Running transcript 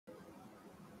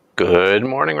Good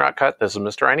morning, Rock Cut. This is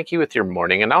Mr. Eineke with your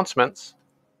morning announcements.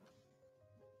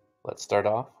 Let's start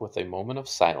off with a moment of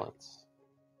silence.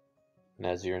 And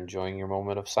as you're enjoying your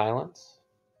moment of silence,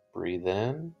 breathe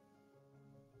in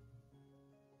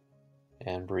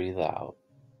and breathe out.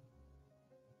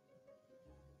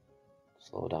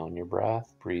 Slow down your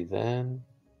breath, breathe in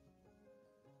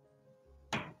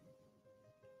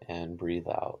and breathe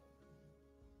out.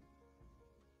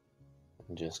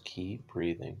 And just keep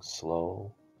breathing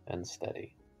slow and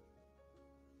steady.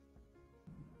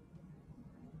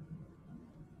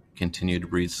 Continue to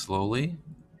breathe slowly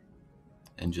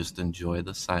and just enjoy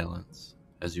the silence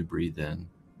as you breathe in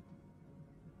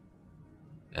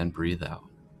and breathe out.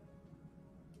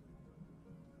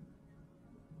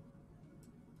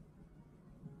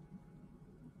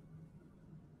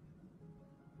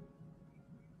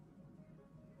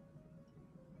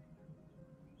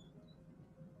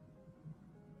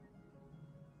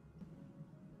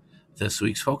 This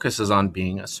week's focus is on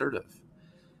being assertive.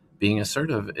 Being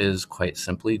assertive is quite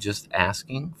simply just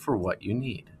asking for what you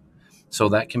need. So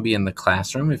that can be in the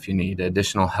classroom if you need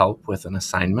additional help with an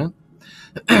assignment,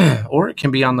 or it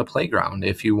can be on the playground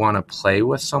if you want to play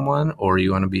with someone or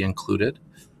you want to be included.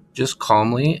 Just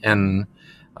calmly and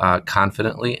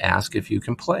confidently ask if you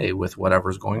can play with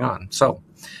whatever's going on. So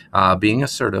being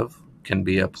assertive can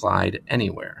be applied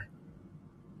anywhere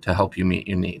to help you meet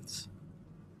your needs.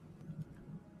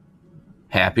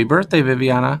 Happy birthday,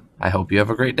 Viviana. I hope you have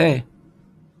a great day.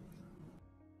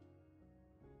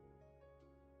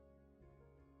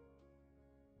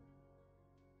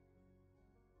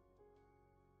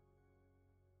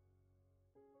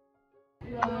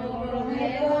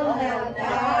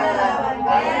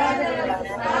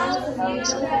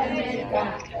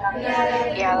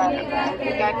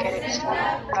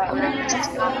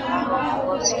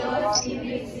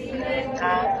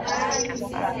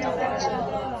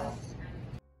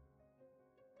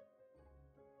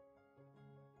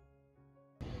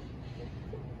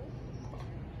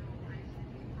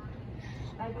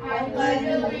 I pledge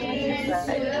allegiance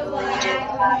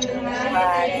to the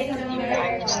flag of the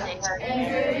United States and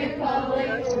to the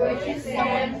republic for which it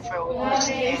stands,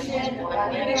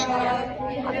 one nation,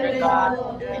 under God,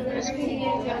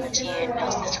 indivisible, with liberty and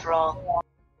justice for all.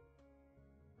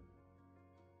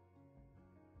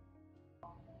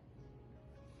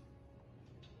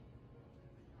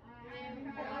 I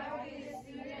am proud to be a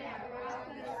student at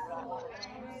Rockland School.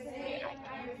 I am safe,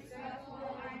 I am respectful,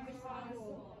 I am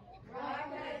responsible.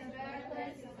 Rockland is a better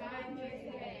place because I'm here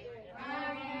today. I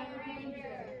am a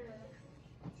ranger.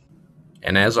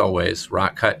 And as always,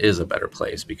 Rock Cut is a better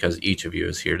place because each of you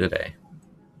is here today.